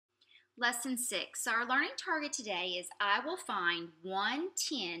Lesson 6. So our learning target today is I will find 1,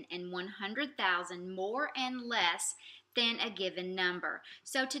 10, and 100,000 more and less than a given number.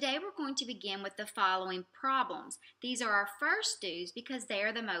 So today we're going to begin with the following problems. These are our first do's because they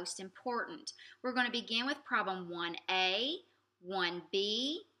are the most important. We're going to begin with problem 1A,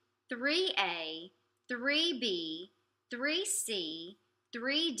 1B, 3A, 3B, 3C,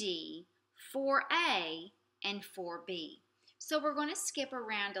 3D, 4A, and 4B. So we're going to skip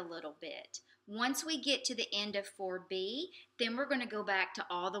around a little bit. Once we get to the end of 4B, then we're going to go back to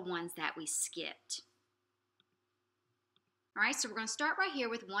all the ones that we skipped. All right, so we're going to start right here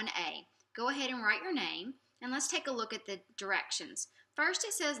with 1A. Go ahead and write your name, and let's take a look at the directions. First,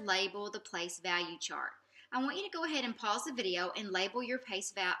 it says label the place value chart. I want you to go ahead and pause the video and label your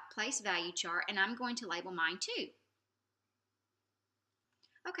place value chart, and I'm going to label mine too.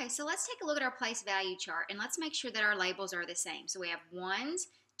 Okay, so let's take a look at our place value chart and let's make sure that our labels are the same. So we have ones,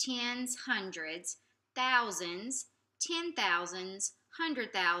 tens, hundreds, thousands, 10,000s,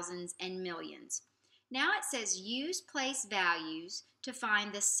 100,000s, and millions. Now it says use place values to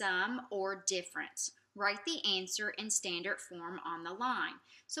find the sum or difference. Write the answer in standard form on the line.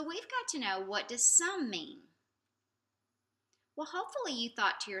 So we've got to know, what does sum mean? Well, hopefully you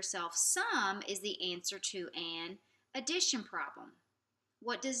thought to yourself, sum is the answer to an addition problem.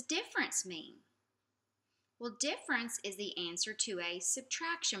 What does difference mean? Well, difference is the answer to a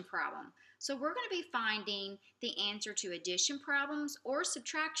subtraction problem. So we're going to be finding the answer to addition problems or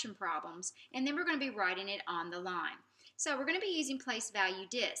subtraction problems, and then we're going to be writing it on the line. So we're going to be using place value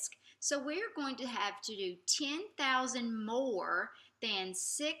disk. So we're going to have to do 10,000 more than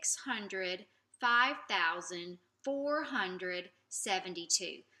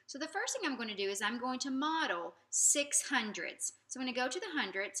 605,472. So the first thing I'm going to do is I'm going to model 600s. So I'm going to go to the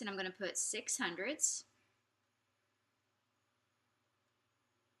hundreds and I'm going to put 600s.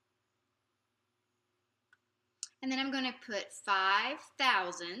 And then I'm going to put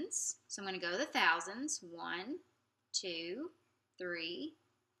 5,000s. So I'm going to go to the thousands. 1, 2, 3,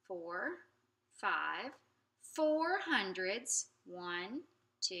 4, 5. 400s. 1,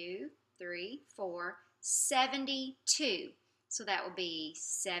 2, 3, 4. 72. So that will be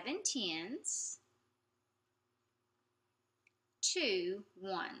 7 tens, 2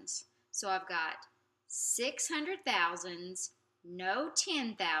 ones. So I've got 600,000s, no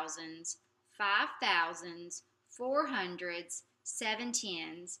 10,000s, 5,000s, 400s, 7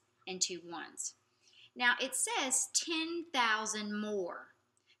 tens, and 2 ones. Now it says 10,000 more.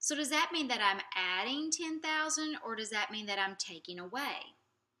 So does that mean that I'm adding 10,000 or does that mean that I'm taking away?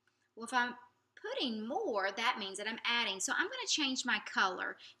 Well, if I'm putting more, that means that I'm adding. So I'm going to change my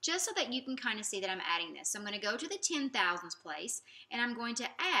color just so that you can kind of see that I'm adding this. So I'm going to go to the 10,000s place and I'm going to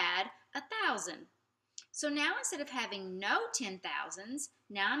add 1,000. So now instead of having no 10,000s,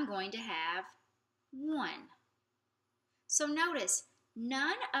 now I'm going to have 1. So notice,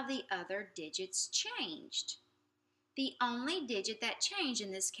 none of the other digits changed. The only digit that changed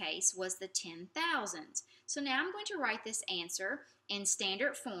in this case was the 10,000s. So now I'm going to write this answer in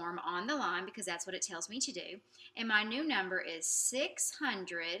standard form on the line because that's what it tells me to do. And my new number is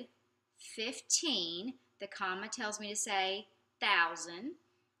 615. The comma tells me to say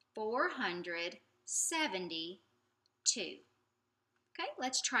 1,472. Okay,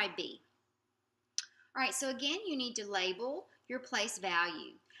 let's try B. All right, so again, you need to label your place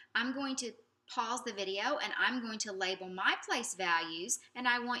value. I'm going to pause the video and I'm going to label my place values, and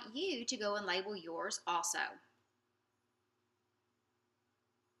I want you to go and label yours also.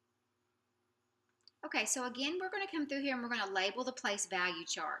 Okay, so again, we're going to come through here and we're going to label the place value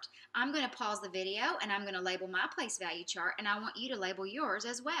chart. I'm going to pause the video and I'm going to label my place value chart, and I want you to label yours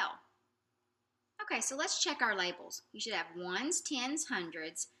as well. Okay, so let's check our labels. You should have ones, tens,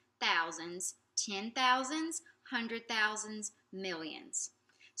 hundreds, thousands, 10,000s, 100,000s, millions.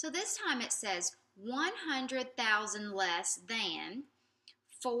 So this time it says 100,000 less than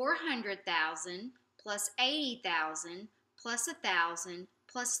 400,000 plus 80,000 plus 1,000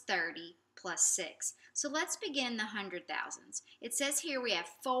 plus 30 plus 6. So let's begin in the 100,000s. It says here we have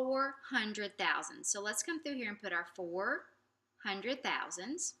 400,000. So let's come through here and put our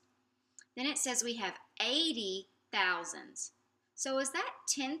 400,000s. Then it says we have 80,000s. So is that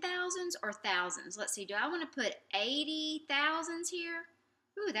 10,000s or thousands? Let's see, do I want to put 80,000s here?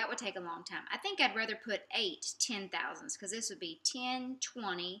 Ooh, that would take a long time. I think I'd rather put 8 10,000s because this would be 10,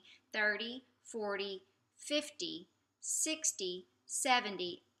 20, 30, 40, 50, 60,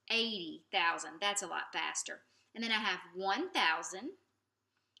 70, 80,000. That's a lot faster. And then I have 1,000,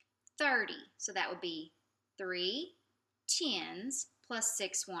 30. So that would be 3 tens plus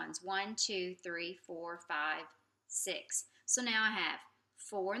 6 ones. 1, 2, 3, 4, 5, 6. So now I have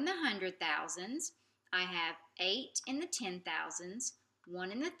 4 in the hundred thousands. I have 8 in the 10,000s,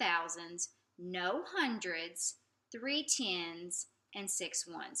 1 in the thousands, no hundreds, 3 tens, and 6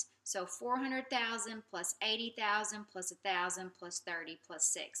 ones. So 400,000 plus 80,000 plus 1,000 plus 30 plus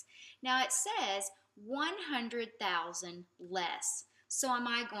 6. Now it says 100,000 less. So am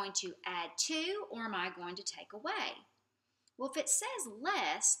I going to add to or am I going to take away? Well, if it says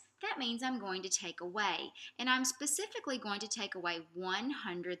less, that means I'm going to take away. And I'm specifically going to take away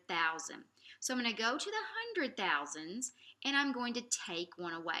 100,000. So I'm going to go to the 100,000s and I'm going to take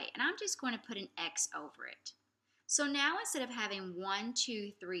one away. And I'm just going to put an X over it. So now instead of having 1,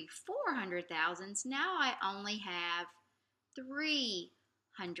 2, 3, 400,000s, now I only have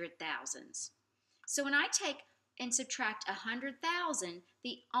 300,000s. So when I take and subtract 100,000,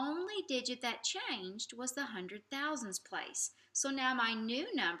 the only digit that changed was the 100,000s place. So now my new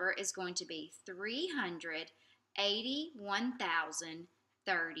number is going to be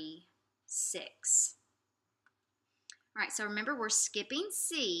 381,036. All right, so remember we're skipping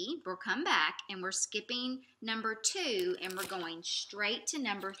C. We'll come back and we're skipping number 2 and we're going straight to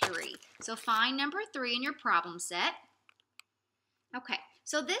number 3. So find number 3 in your problem set. Okay,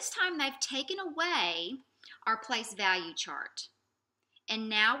 so this time they've taken away our place value chart. And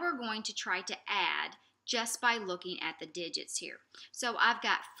now we're going to try to add just by looking at the digits here. So I've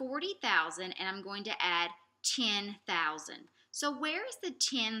got 40,000 and I'm going to add 10,000. So where is the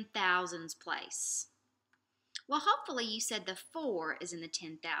 10,000s place? Well, hopefully you said the 4 is in the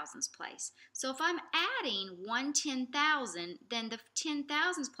 10,000s place. So if I'm adding 1 10,000, then the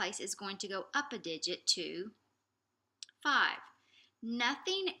 10,000s place is going to go up a digit to 5.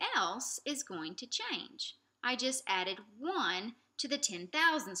 Nothing else is going to change. I just added 1 to the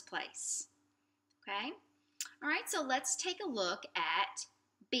 10,000s place. Okay? All right, so let's take a look at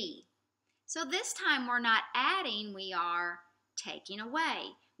B. So this time we're not adding, we are taking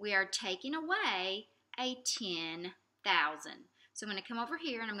away. We are taking away a 10,000. So I'm going to come over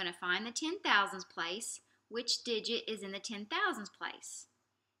here and I'm going to find the 10,000s place. Which digit is in the 10,000s place?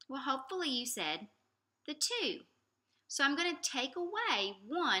 Well, hopefully you said the 2. So I'm going to take away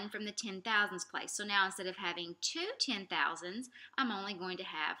 1 from the 10,000s place. So now instead of having 2 10,000s, I'm only going to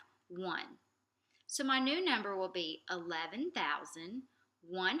have 1. So my new number will be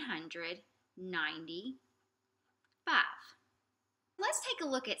 11,195. Let's take a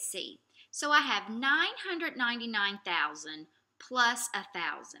look at C. So I have 999,000 plus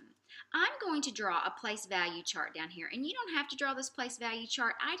 1,000. I'm going to draw a place value chart down here. And you don't have to draw this place value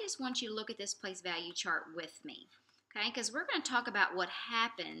chart. I just want you to look at this place value chart with me. Okay, because we're going to talk about what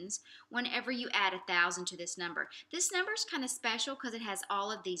happens whenever you add 1,000 to this number. This number is kind of special because it has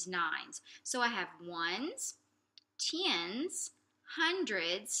all of these 9s. So I have 1s, 10s,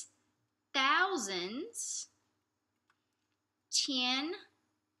 hundreds, thousands,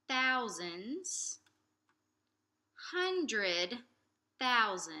 10,000s,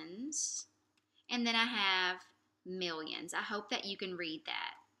 100,000s, and then I have millions. I hope that you can read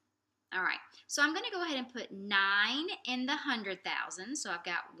that. All right, so I'm going to go ahead and put 9 in the 100,000. So I've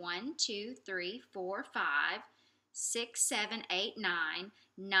got 1, 2, 3, 4, 5, 6, 7, 8, 9.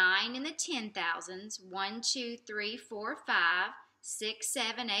 9 in the 10,000s. 1, 2, 3, 4, 5, 6,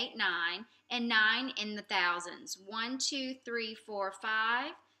 7, 8, 9. And 9 in the thousands. 1, 2, 3, 4,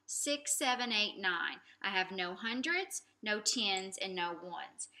 5, 6, 7, 8, 9. I have no hundreds, no tens, and no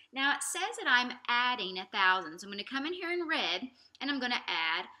ones. Now it says that I'm adding 1,000. So I'm going to come in here in red and I'm going to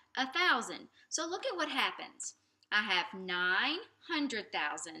add 1,000. So look at what happens. I have 9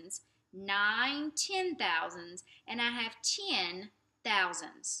 100,000s, 9 10,000s, and I have 10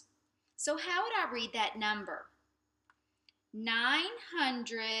 thousands. So how would I read that number?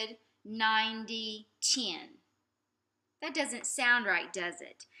 990 10. That doesn't sound right, does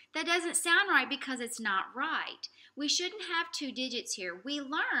it? That doesn't sound right because it's not right. We shouldn't have 2 digits here. We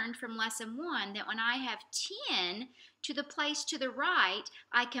learned from lesson 1 that when I have 10 to the place to the right,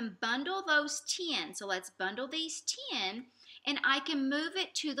 I can bundle those 10. So let's bundle these 10, and I can move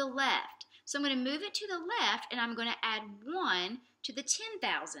it to the left. So I'm going to move it to the left, and I'm going to add 1 to the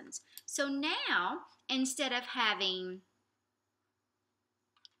 10,000s. So now, instead of having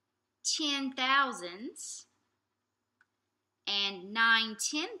 10,000s and 9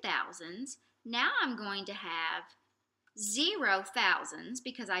 10,000s, now I'm going to have 0 thousands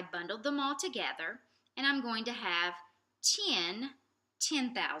because I bundled them all together, and I'm going to have 10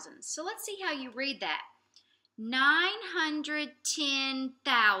 10,000s. So let's see how you read that.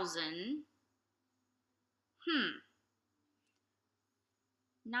 910,000.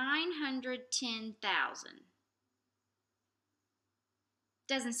 910,000.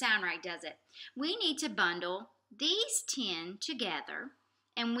 Doesn't sound right, does it? We need to bundle these 10 together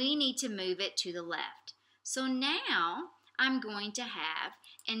and we need to move it to the left. So now I'm going to have,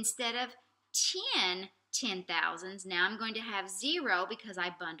 instead of 10 10,000s, now I'm going to have 0 because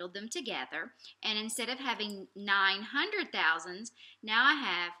I bundled them together. And instead of having 900,000s, now I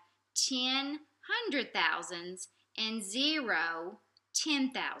have 10 100,000s and 0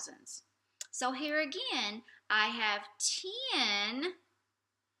 10,000s. So here again, I have 10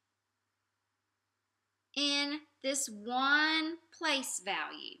 in this one place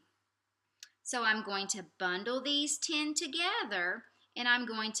value. So I'm going to bundle these 10 together and I'm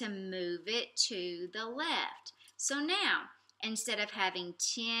going to move it to the left. So now, instead of having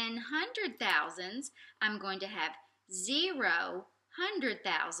 10 100,000s, I'm going to have 0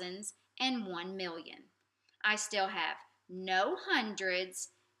 100,000s and 1 million. I still have no hundreds,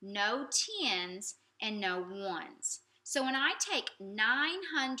 no tens, and no ones. So when I take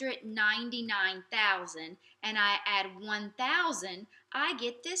 999,000 and I add 1,000, I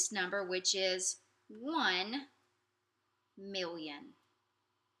get this number, which is 1 million.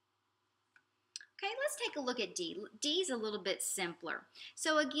 Okay, let's take a look at D. D is a little bit simpler.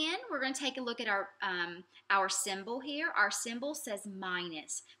 So again, we're going to take a look at our symbol here. Our symbol says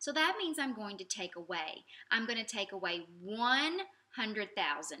minus. So that means I'm going to take away. I'm going to take away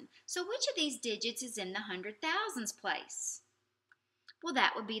 100,000. So which of these digits is in the 100,000s place? Well,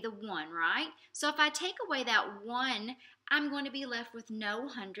 that would be the 1, right? So if I take away that 1, I'm going to be left with no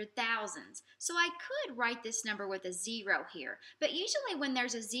 100,000s. So I could write this number with a 0 here. But usually when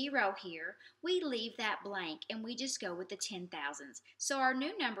there's a 0 here, we leave that blank and we just go with the 10,000s. So our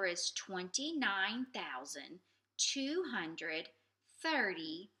new number is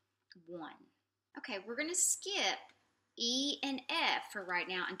 29,231. Okay, we're going to skip E and F for right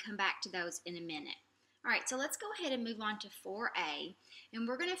now and come back to those in a minute. All right, so let's go ahead and move on to 4A, and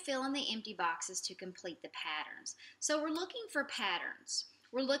we're going to fill in the empty boxes to complete the patterns. So we're looking for patterns.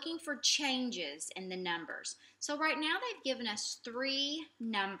 We're looking for changes in the numbers. So right now they've given us 3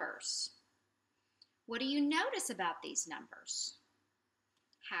 numbers. What do you notice about these numbers?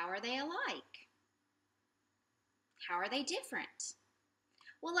 How are they alike? How are they different?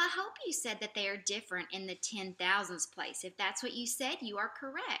 Well, I hope you said that they are different in the 10,000s place. If that's what you said, you are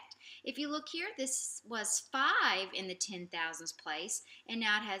correct. If you look here, this was 5 in the 10,000s place, and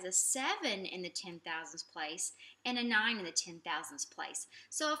now it has a 7 in the 10,000s place and a 9 in the 10,000s place.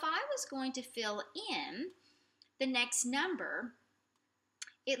 So if I was going to fill in the next number,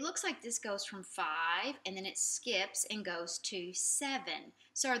 it looks like this goes from 5 and then it skips and goes to 7.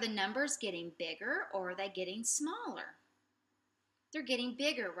 So are the numbers getting bigger or are they getting smaller? They're getting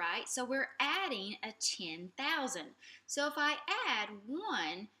bigger, right? So we're adding a 10,000. So if I add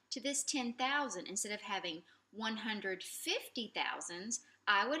 1 to this 10,000, instead of having 150,000s,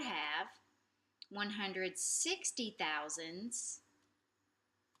 I would have 160,000s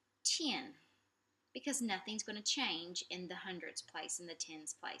 10, because nothing's going to change in the hundreds place, in the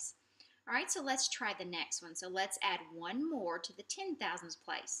tens place. All right, so let's try the next one. So let's add 1 more to the 10,000s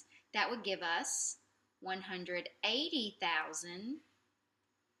place. That would give us 180,000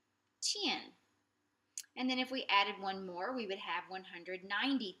 10. And then if we added 1 more, we would have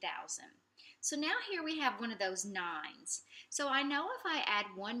 190,000. So now here we have one of those 9s. So I know if I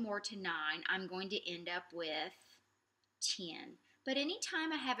add 1 more to 9, I'm going to end up with 10. But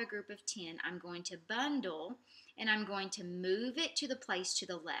anytime I have a group of 10, I'm going to bundle and I'm going to move it to the place to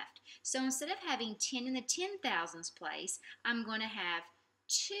the left. So instead of having 10 in the 10,000s place, I'm going to have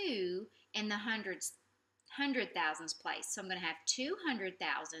 2 in the 100,000s place. So I'm going to have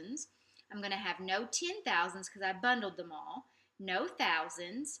 200,000s. I'm going to have no 10,000s because I bundled them all. No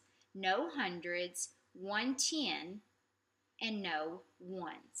thousands, no hundreds, 1 10, and no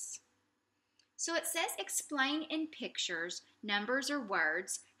ones. So it says explain in pictures, numbers, or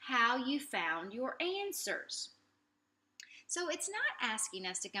words how you found your answers. So it's not asking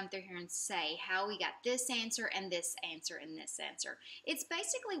us to come through here and say how we got this answer and this answer and this answer. It's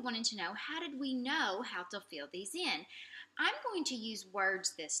basically wanting to know how did we know how to fill these in. I'm going to use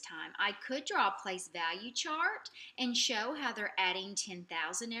words this time. I could draw a place value chart and show how they're adding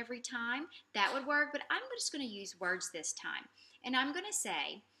 10,000 every time. That would work, but I'm just going to use words this time. And I'm going to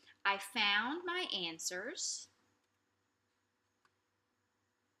say, I found my answers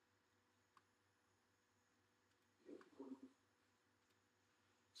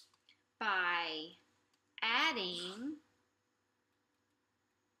by adding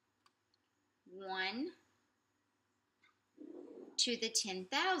 1 to the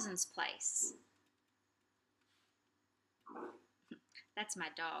 10,000s place. That's my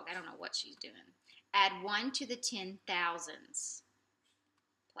dog. I don't know what she's doing. Add 1 to the 10,000s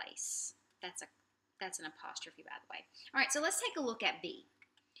place. That's an apostrophe, by the way. All right, so let's take a look at B.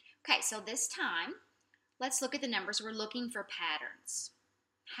 Okay, so this time, let's look at the numbers. We're looking for patterns.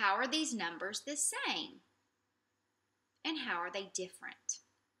 How are these numbers the same? And how are they different?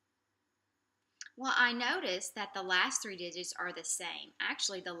 Well, I noticed that the last three digits are the same.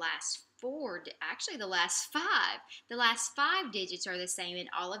 Actually, the last the last five. The last five digits are the same in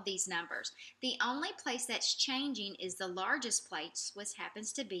all of these numbers. The only place that's changing is the largest place, which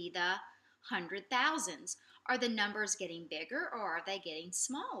happens to be the hundred thousands. Are the numbers getting bigger or are they getting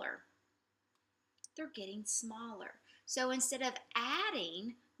smaller? They're getting smaller. So instead of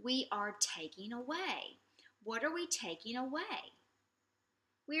adding, we are taking away. What are we taking away?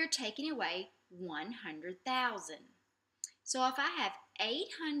 We are taking away 100,000. So if I have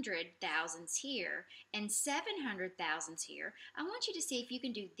 800,000s here and 700,000s here, I want you to see if you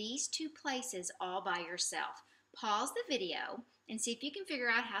can do these two places all by yourself. Pause the video and see if you can figure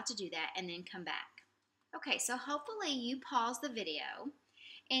out how to do that and then come back. Okay, so hopefully you paused the video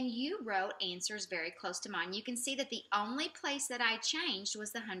and you wrote answers very close to mine. You can see that the only place that I changed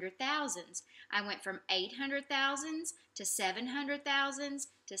was the 100,000s. I went from 800,000s to 700,000s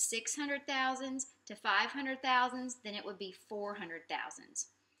to 600,000s to 500,000s, then it would be 400,000s.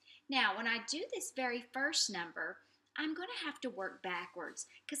 Now, when I do this very first number, I'm going to have to work backwards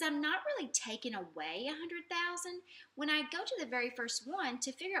because I'm not really taking away 100,000. When I go to the very first one,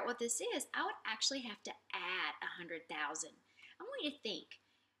 to figure out what this is, I would actually have to add 100,000. I want you to think.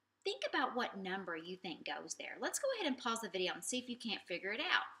 Think about what number you think goes there. Let's go ahead and pause the video and see if you can't figure it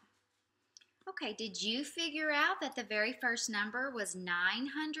out. Okay, did you figure out that the very first number was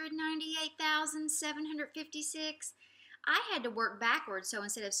 998,756? I had to work backwards, so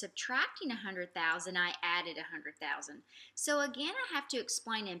instead of subtracting 100,000, I added 100,000. So again, I have to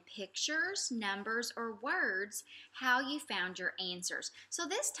explain in pictures, numbers, or words how you found your answers. So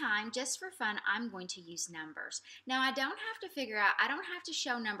this time, just for fun, I'm going to use numbers. Now, I don't have to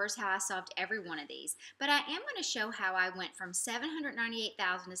show numbers how I solved every one of these, but I am going to show how I went from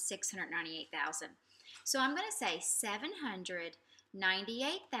 798,000 to 698,000. So I'm going to say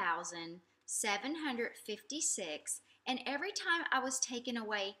 798,756. And every time I was taking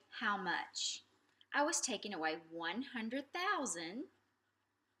away how much? I was taking away 100,000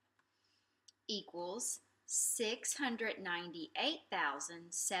 equals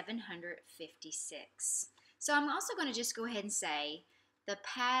 698,756. So I'm also going to just go ahead and say the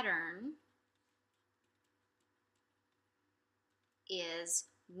pattern is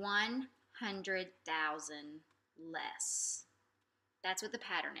 100,000 less. That's what the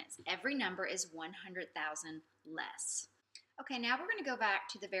pattern is. Every number is 100,000 less. Okay, now we're going to go back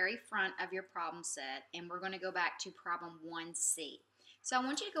to the very front of your problem set and we're going to go back to problem 1C. So I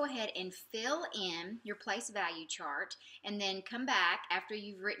want you to go ahead and fill in your place value chart and then come back after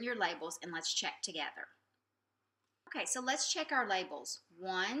you've written your labels and let's check together. Okay, so let's check our labels.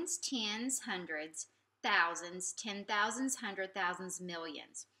 Ones, tens, hundreds, thousands, 10,000s, 100,000s,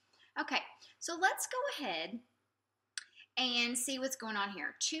 millions. Okay, so let's go ahead and see what's going on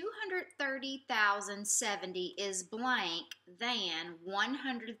here. 230,070 is blank than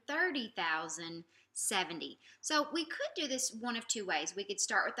 130,070. So we could do this one of two ways. We could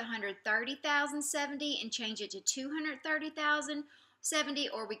start with 130,070 and change it to 230,070,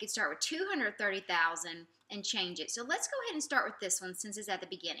 or we could start with 230,000 and change it. So let's go ahead and start with this one since it's at the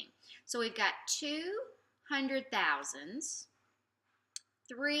beginning. So we've got 200,000s,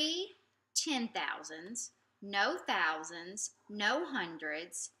 3 10,000s, no thousands, no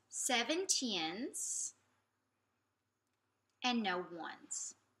hundreds, 7 tens, and no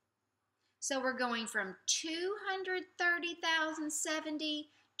ones. So we're going from 230,070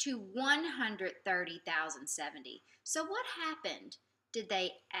 to 130,070. So what happened? Did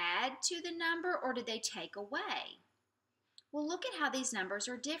they add to the number or did they take away? Well, look at how these numbers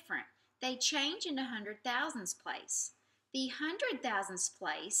are different. They change into 100,000s place. The 100,000s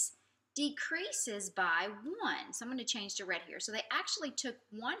place decreases by 1. So I'm going to change to red here. So they actually took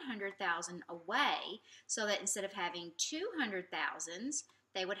 100,000 away so that instead of having 200,000s,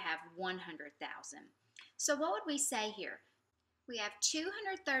 they would have 100,000. So what would we say here? We have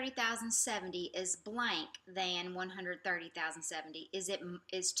 230,070 is blank than 130,070. Is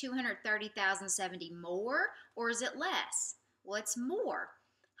 230,070 more or is it less? Well, it's more.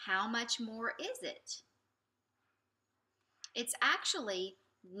 How much more is it? It's actually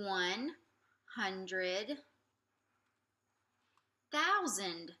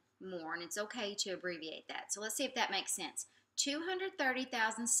 100,000 more, and it's okay to abbreviate that. So let's see if that makes sense.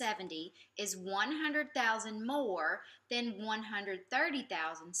 230,070 is 100,000 more than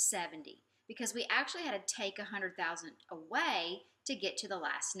 130,070 because we actually had to take 100,000 away to get to the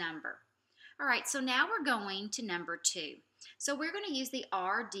last number. All right, so now we're going to number 2. So we're going to use the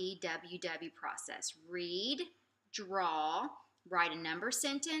RDWW process. Read, draw, write a number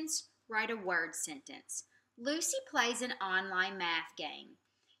sentence, write a word sentence. Lucy plays an online math game.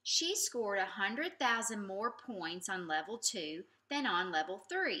 She scored 100,000 more points on level 2 than on level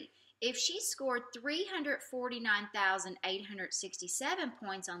 3. If she scored 349,867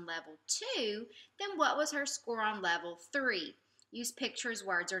 points on level 2, then what was her score on level 3? Use pictures,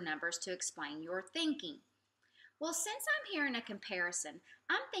 words, or numbers to explain your thinking. Well, since I'm hearing a comparison,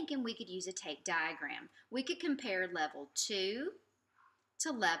 I'm thinking we could use a tape diagram. We could compare level 2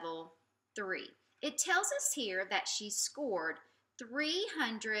 to level 3. It tells us here that she scored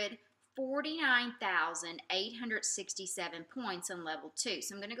 349,867 points on level 2.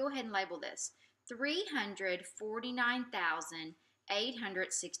 So I'm going to go ahead and label this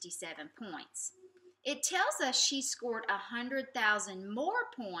 349,867 points. It tells us she scored 100,000 more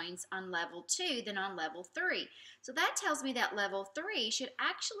points on level 2 than on level 3. So that tells me that level 3 should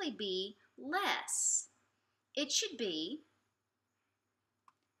actually be less. It should be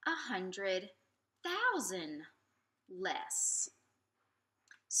 100,000 less.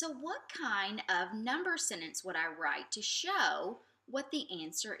 So what kind of number sentence would I write to show what the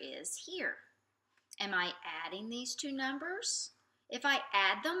answer is here? Am I adding these two numbers? If I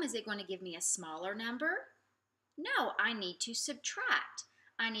add them, is it going to give me a smaller number? No, I need to subtract.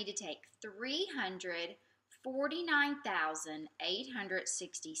 I need to take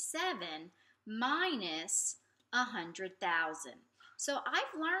 349,867 minus 100,000. So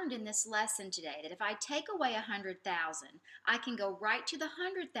I've learned in this lesson today that if I take away 100,000, I can go right to the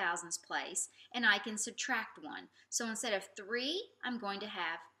 100,000s place and I can subtract 1. So instead of 3, I'm going to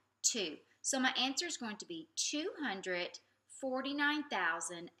have 2. So my answer is going to be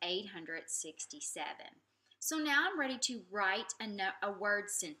 249,867. So now I'm ready to write a word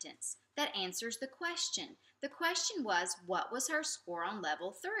sentence that answers the question. The question was, what was her score on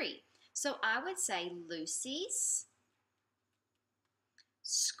level 3? So I would say Lucy's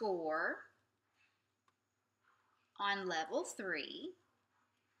score on level 3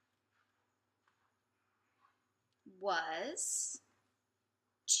 was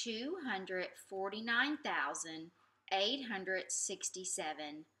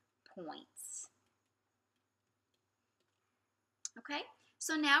 249,867 points. Okay,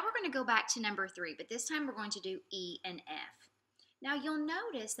 so now we're going to go back to number 3, but this time we're going to do E and F. Now you'll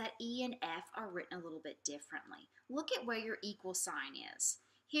notice that E and F are written a little bit differently. Look at where your equal sign is.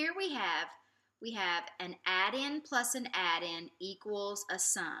 Here we have an add-in plus an add-in equals a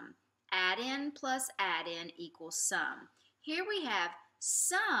sum. Add-in plus add-in equals sum. Here we have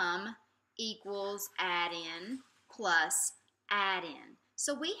sum equals add-in plus add-in.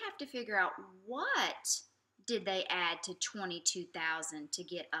 So we have to figure out what did they add to 22,000 to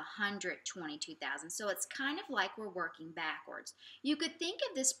get 122,000. So it's kind of like we're working backwards. You could think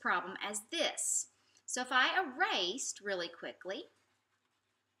of this problem as this. So if I erased really quickly,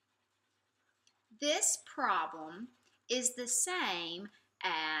 this problem is the same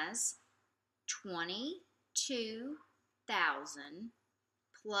as 22,000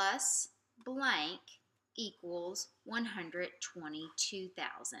 plus blank equals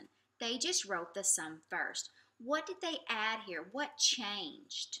 122,000. They just wrote the sum first. What did they add here? What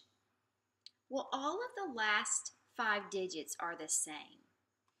changed? Well, all of the last 5 digits are the same.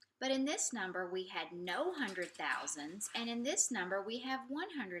 But in this number, we had no 100,000s, and in this number, we have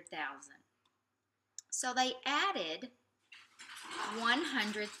 100,000. So they added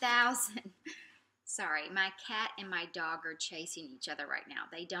 100,000. Sorry, my cat and my dog are chasing each other right now.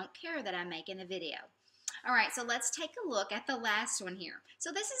 They don't care that I'm making a video. All right, so let's take a look at the last one here.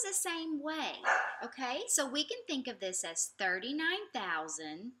 So this is the same way, okay? So we can think of this as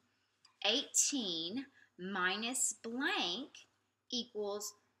 39,018 minus blank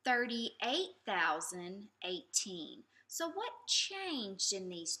equals 38,018. So what changed in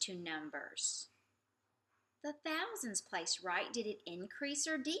these two numbers? The thousands place, right? Did it increase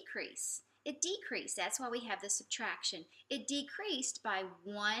or decrease? It decreased. That's why we have the subtraction. It decreased by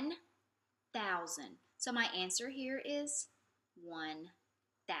 1,000. So my answer here is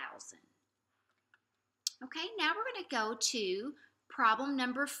 1,000. Okay, now we're going to go to problem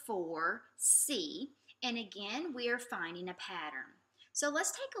number 4C. And again, we are finding a pattern. So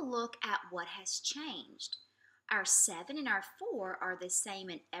let's take a look at what has changed. Our 7 and our 4 are the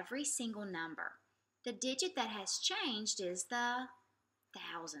same in every single number. The digit that has changed is the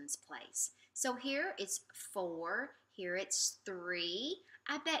thousands place. So here it's 4, here it's 3.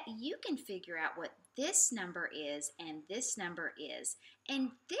 I bet you can figure out what this number is and this number is.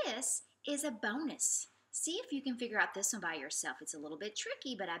 And this is a bonus. See if you can figure out this one by yourself. It's a little bit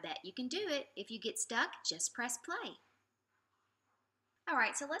tricky, but I bet you can do it. If you get stuck, just press play. All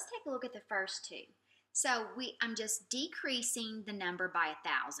right, so let's take a look at the first two. So I'm just decreasing the number by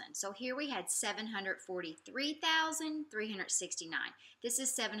 1,000. So here we had 743,369. This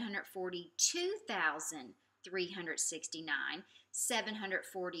is 742,369,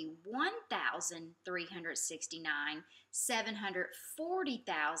 741,369,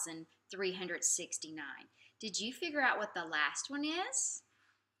 740,369. Did you figure out what the last one is?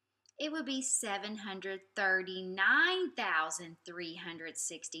 It would be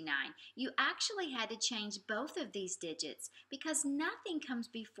 739,369. You actually had to change both of these digits because nothing comes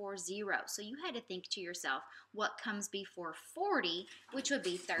before 0. So you had to think to yourself, what comes before 40, which would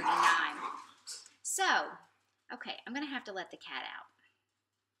be 39. So, okay, I'm going to have to let the cat out.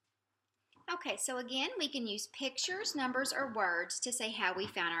 Okay, so again, we can use pictures, numbers, or words to say how we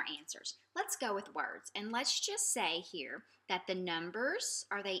found our answers. Let's go with words, and let's just say here that the numbers,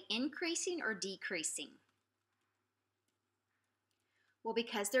 are they increasing or decreasing? Well,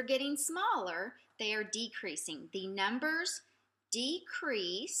 because they're getting smaller, they are decreasing. The numbers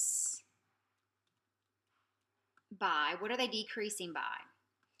decrease by, what are they decreasing by?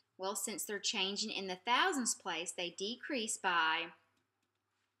 Well, since they're changing in the thousands place, they decrease by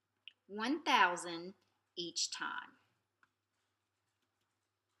 1,000 each time.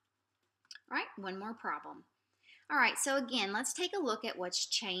 All right, one more problem. All right, so again, let's take a look at what's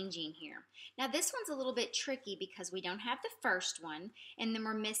changing here. Now this one's a little bit tricky because we don't have the first one, and then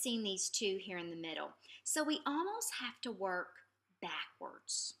we're missing these two here in the middle. So we almost have to work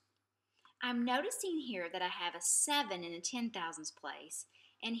backwards. I'm noticing here that I have a 7 in the 10,000s place,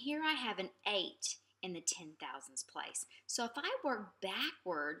 and here I have an 8 in the 10,000s place. So if I work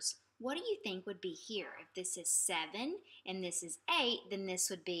backwards, what do you think would be here? If this is 7 and this is 8, then this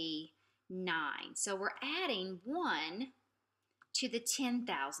would be 9. So we're adding 1 to the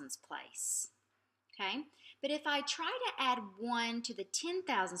 10,000s place. Okay? But if I try to add 1 to the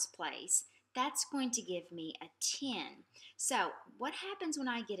 10,000s place, that's going to give me a 10. So what happens when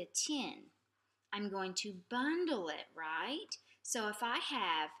I get a 10? I'm going to bundle it, right? So if I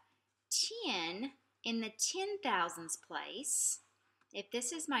have 10 in the 10,000s place, if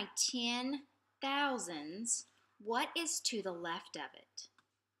this is my 10,000s, what is to the left of it?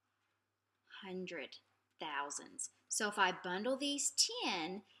 100,000s. So if I bundle these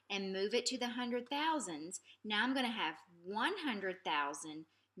 10 and move it to the 100,000s, now I'm going to have 100,000,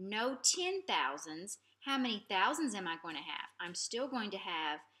 no 10,000s. How many thousands am I going to have? I'm still going to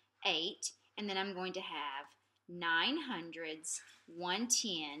have 8, and then I'm going to have 900s,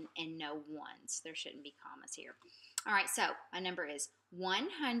 110, and no ones. There shouldn't be commas here. All right, so my number is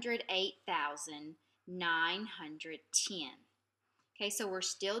 108,910. Okay, so we're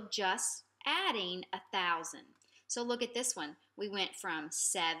still just adding 1,000. So look at this one. We went from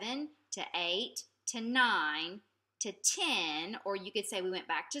 7 to 8 to 9 to 10, or you could say we went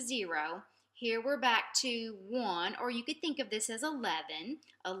back to 0. Here we're back to 1, or you could think of this as 11.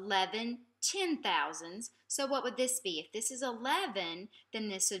 11 10,000s. So what would this be? If this is 11, then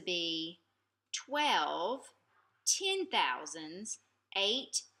this would be 12 10,000s,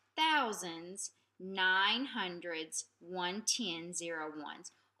 8,000s, 900s, 110,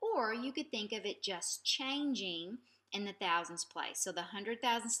 01s. Or you could think of it just changing in the thousands place. So the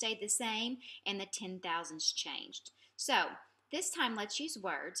 100,000 stayed the same and the 10,000s changed. So this time let's use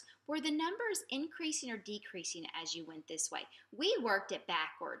words. Were the numbers increasing or decreasing as you went this way? We worked it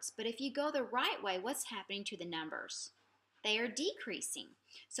backwards, but if you go the right way, what's happening to the numbers? They are decreasing.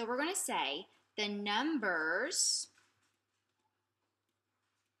 So we're going to say the numbers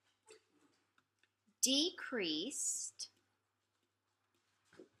decreased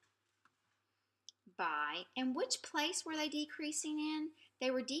by, and which place were they decreasing in?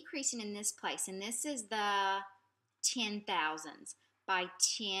 They were decreasing in this place, and this is the 10,000s, by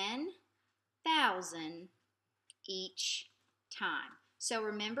 10,000 each time. So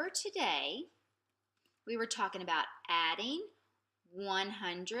remember today, we were talking about adding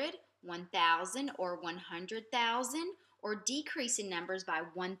 100, 1,000, or 100,000, or decreasing numbers by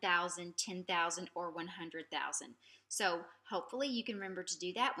 1,000, 10,000, or 100,000. So hopefully you can remember to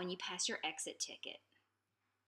do that when you pass your exit ticket.